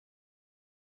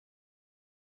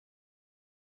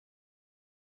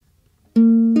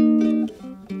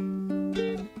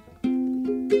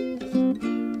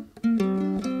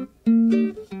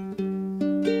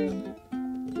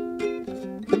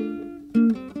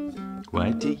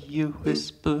Why do you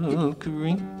whisper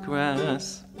green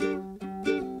grass?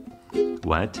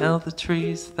 Why tell the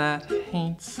trees that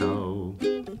ain't so?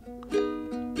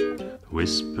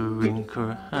 Whispering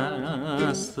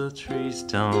grass, the trees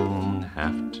don't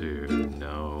have to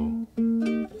know.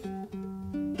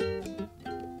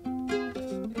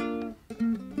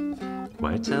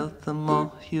 Why tell them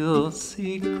all your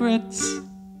secrets?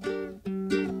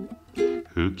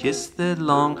 Who kissed it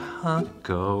long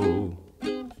ago?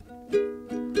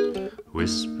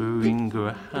 Whispering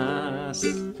grass,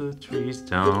 the trees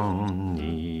don't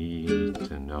need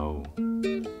to know.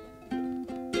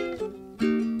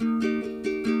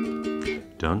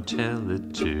 Don't tell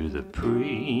it to the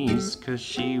breeze, 'cause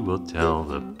she will tell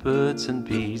the birds and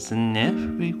bees, and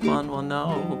everyone will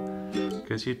know.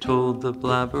 'Cause you told the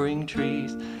blabbering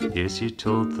trees, yes, you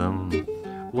told them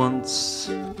once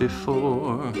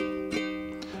before.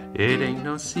 It ain't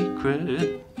no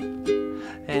secret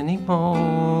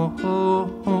anymore.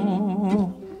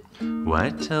 Why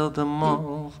tell them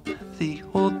all the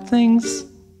old things?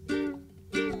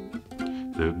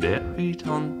 They're buried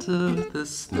under the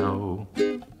snow.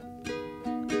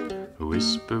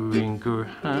 Whispering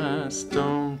grass,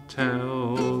 don't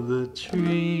tell the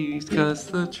trees, 'cause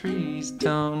the trees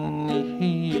don't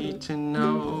need to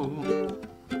know.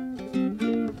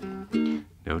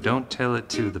 No, don't tell it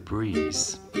to the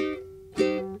breeze,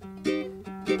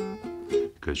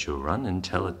 'cause you'll run and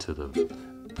tell it to the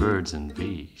birds and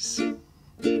bees,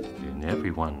 and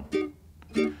everyone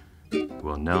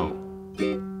will know.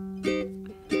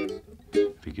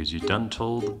 Because you done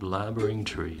told the blabbering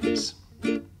trees.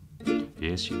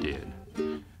 Yes, you did.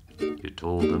 You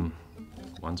told them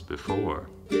once before.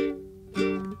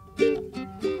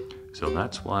 So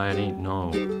that's why it ain't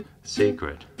no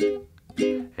secret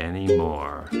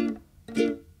anymore.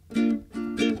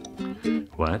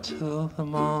 Why tell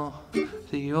them all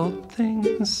the old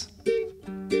things?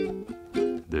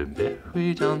 They're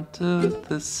buried under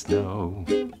the snow.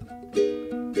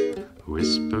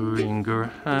 Whispering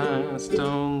grass,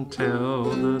 don't tell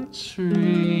the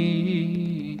trees,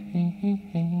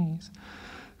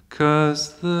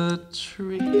 'cause the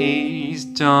trees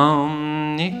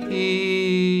don't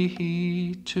need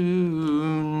to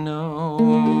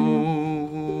know.